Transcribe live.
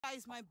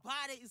Guys, my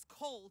body is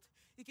cold.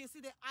 You can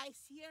see the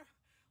ice here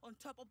on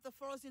top of the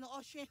frozen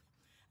ocean,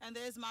 and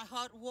there's my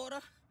hot water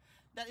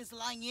that is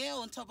lying here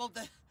on top of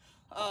the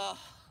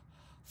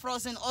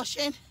frozen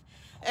ocean.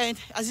 And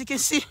as you can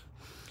see,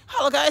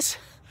 hello guys,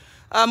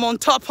 I'm on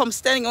top. I'm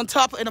standing on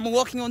top, and I'm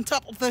walking on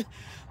top of the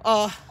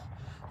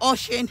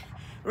ocean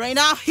right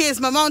now.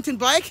 Here's my mountain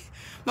bike.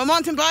 My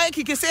mountain bike,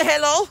 you can say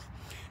hello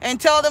and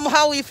tell them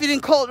how we're feeling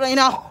cold right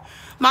now.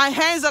 My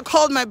hands are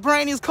cold, my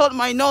brain is cold,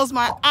 my nose,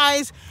 my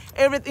eyes,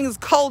 everything is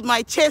cold,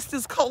 my chest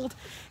is cold,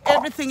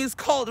 everything is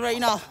cold right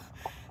now.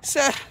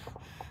 So,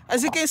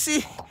 as you can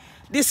see,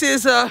 this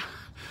is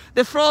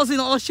the frozen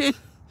ocean,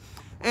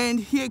 and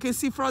here you can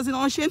see frozen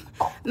ocean.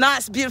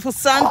 Nice, beautiful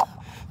sun,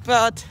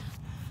 but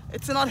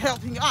it's not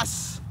helping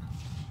us,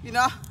 you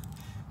know.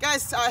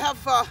 Guys, I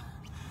have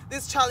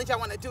this challenge I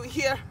want to do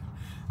here.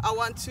 I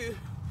want to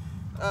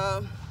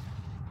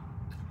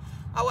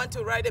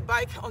ride a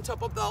bike on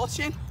top of the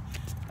ocean,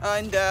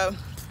 and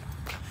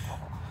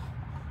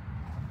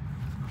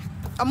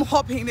I'm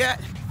hoping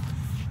that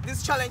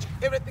this challenge,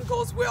 everything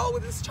goes well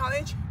with this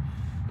challenge.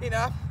 You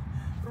know,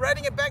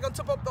 riding a bike on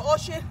top of the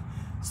ocean,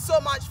 so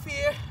much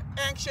fear,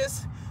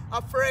 anxious,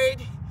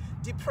 afraid,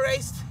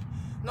 depressed,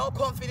 no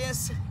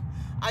confidence.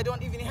 I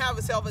don't even have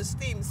a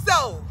self-esteem.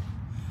 So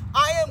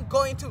I am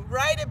going to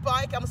ride a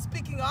bike. I'm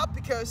speaking up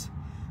because,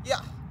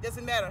 yeah,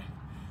 doesn't matter.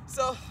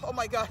 So, oh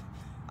my God,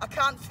 I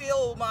can't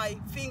feel my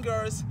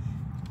fingers.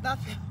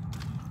 Nothing.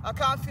 I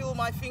can't feel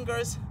my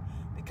fingers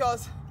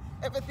because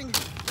everything.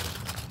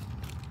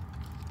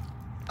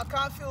 I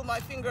can't feel my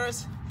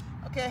fingers.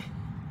 Okay.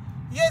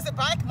 Here's a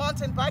bike,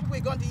 mountain bike we're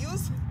going to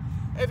use.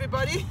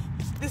 Everybody,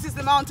 this is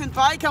the mountain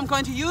bike I'm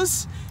going to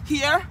use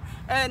here.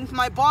 And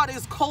my body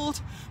is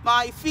cold.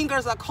 My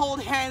fingers are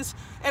cold, hands,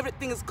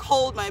 everything is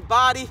cold. My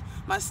body,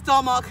 my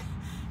stomach,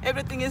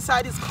 everything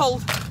inside is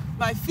cold.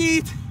 My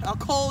feet are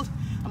cold.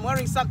 I'm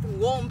wearing something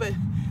warm, but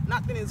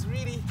nothing is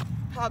really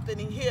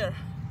happening here.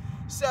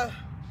 So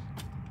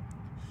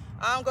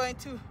I'm going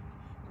to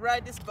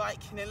ride this bike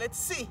and then let's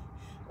see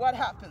what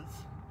happens.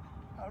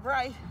 All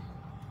right,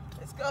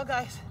 let's go,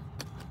 guys.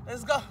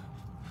 Let's go.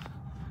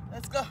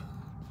 Let's go.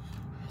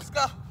 Let's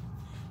go.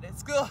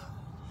 Let's go.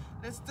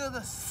 Let's do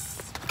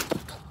this.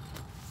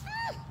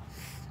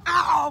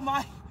 Ow,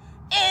 my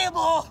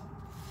elbow.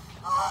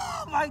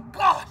 Oh my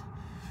God.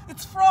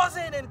 It's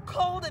frozen and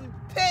cold and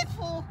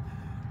painful.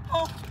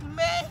 Oh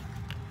man,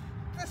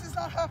 this is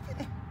not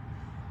happening.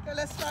 Okay,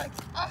 let's like,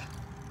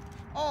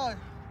 oh,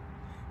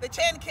 the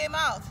chain came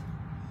out.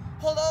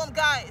 Hold on,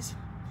 guys.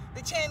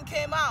 The chain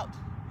came out.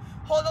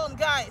 Hold on,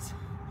 guys.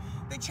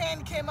 The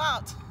chain came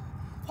out.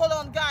 Hold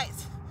on,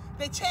 guys.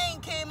 The chain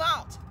came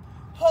out.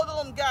 Hold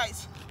on,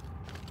 guys.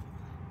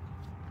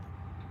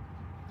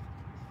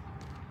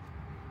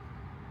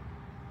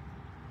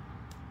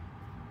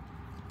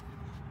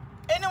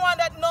 Anyone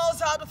that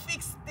knows how to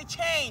fix the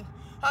chain,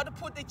 how to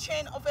put the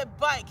chain of a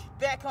bike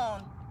back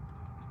on?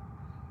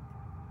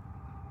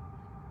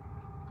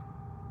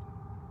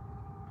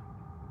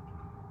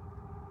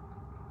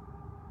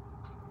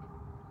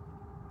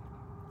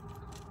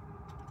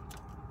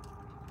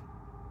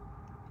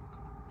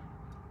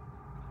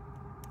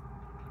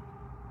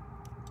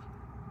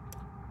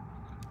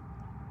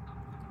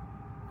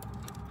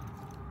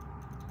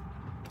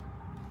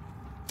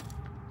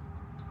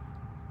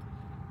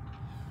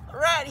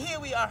 Right, here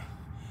we are.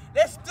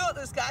 Let's do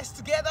this, guys,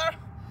 together.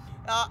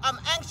 I'm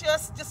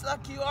anxious just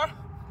like you are,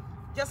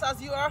 just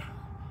as you are.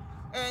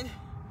 And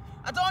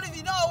I don't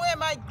even know where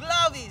my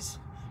glove is,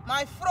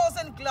 my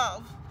frozen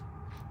glove.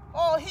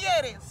 Oh, here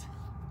it is.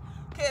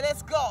 Okay,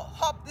 let's go.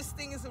 Hope this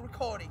thing is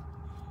recording.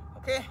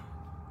 Okay,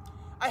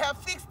 I have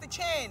fixed the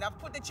chain. I've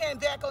put the chain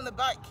back on the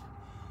bike.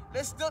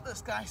 Let's do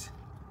this, guys.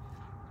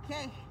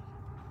 Okay,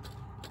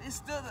 let's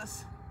do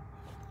this.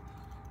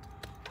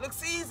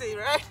 Looks easy,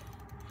 right?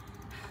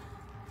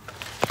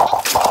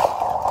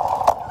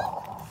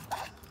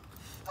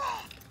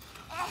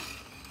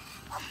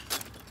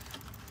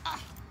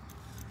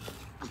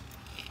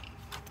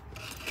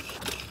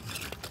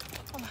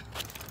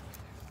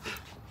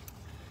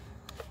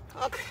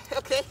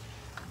 Okay.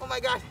 Oh my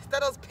God,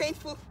 that was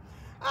painful.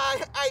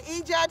 I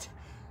injured,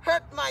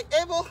 hurt my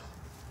elbow.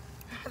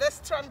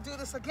 Let's try to do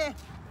this again.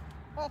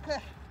 Okay.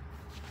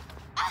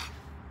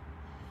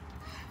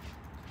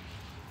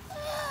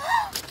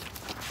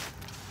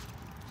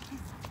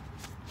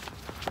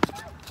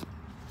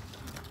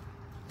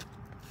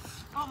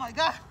 Oh my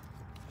God.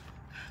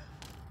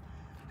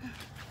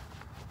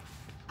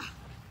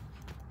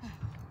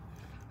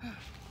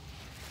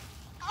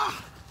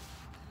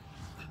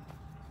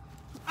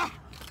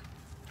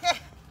 Okay,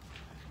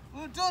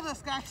 we'll do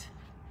this, guys.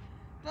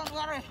 Don't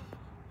worry.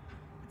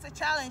 It's a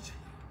challenge.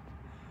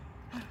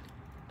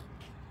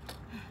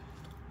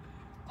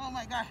 Oh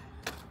my God.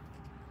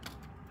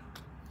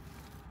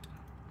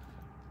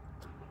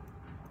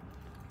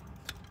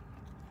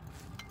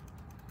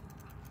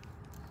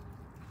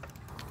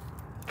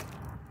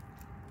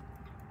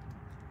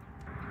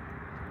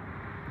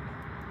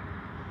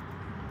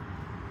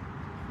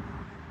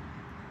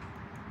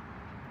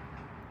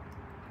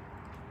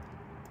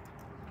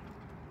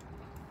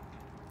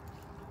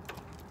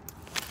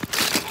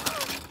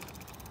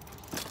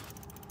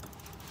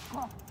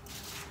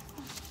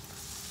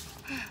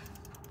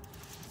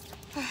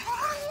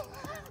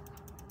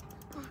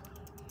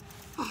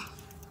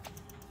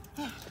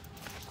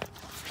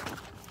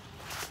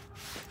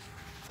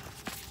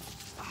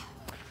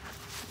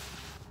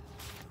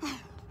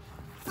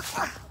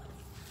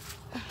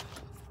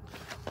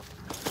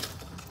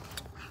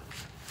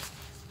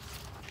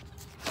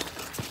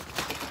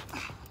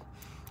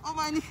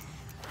 my knee.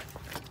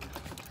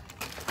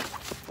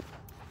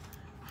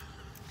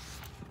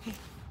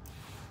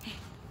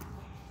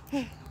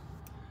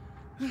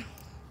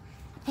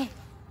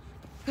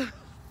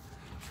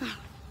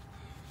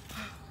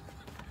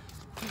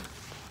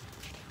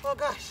 Oh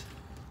gosh.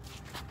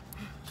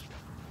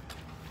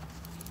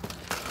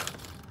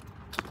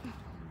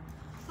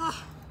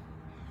 Ah.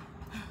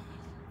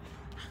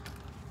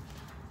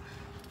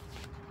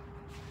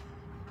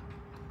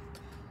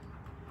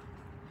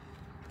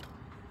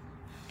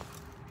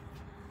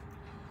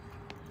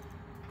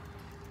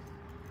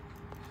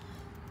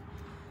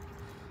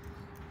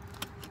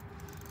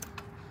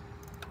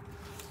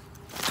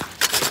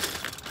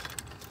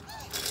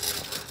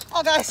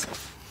 Oh guys,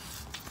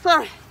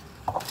 sorry.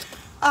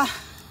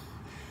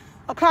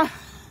 I can't,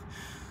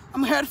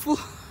 I'm head full.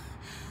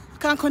 I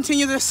can't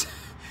continue this.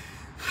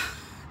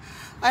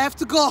 I have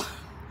to go.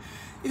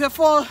 If I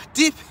fall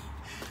deep,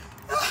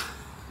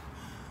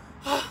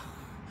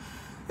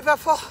 if I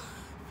fall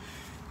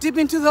deep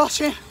into the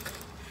ocean,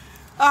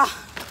 I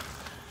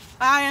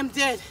am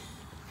dead.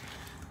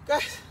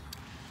 Guys,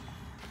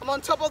 I'm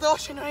on top of the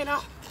ocean right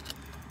now.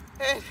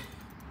 And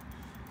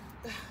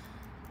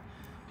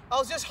I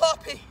was just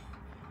hoping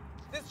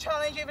this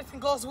challenge, everything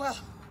goes well.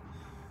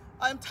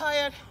 I'm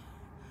tired,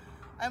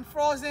 I'm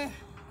frozen,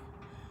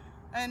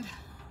 and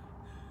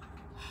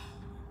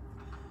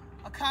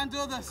I can't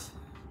do this.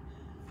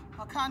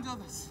 I can't do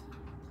this.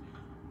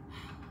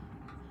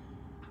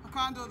 I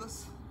can't do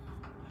this.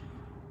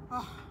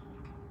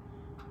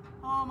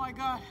 Oh my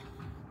God.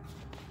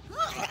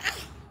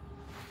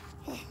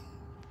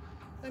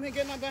 Let me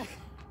get my back.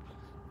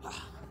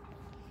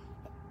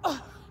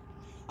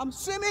 I'm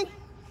swimming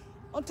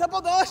on top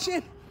of the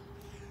ocean.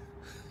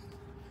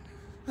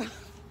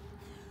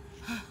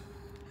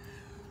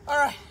 All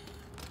right,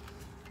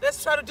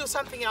 let's try to do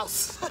something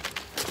else.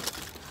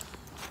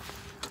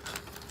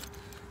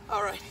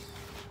 All right.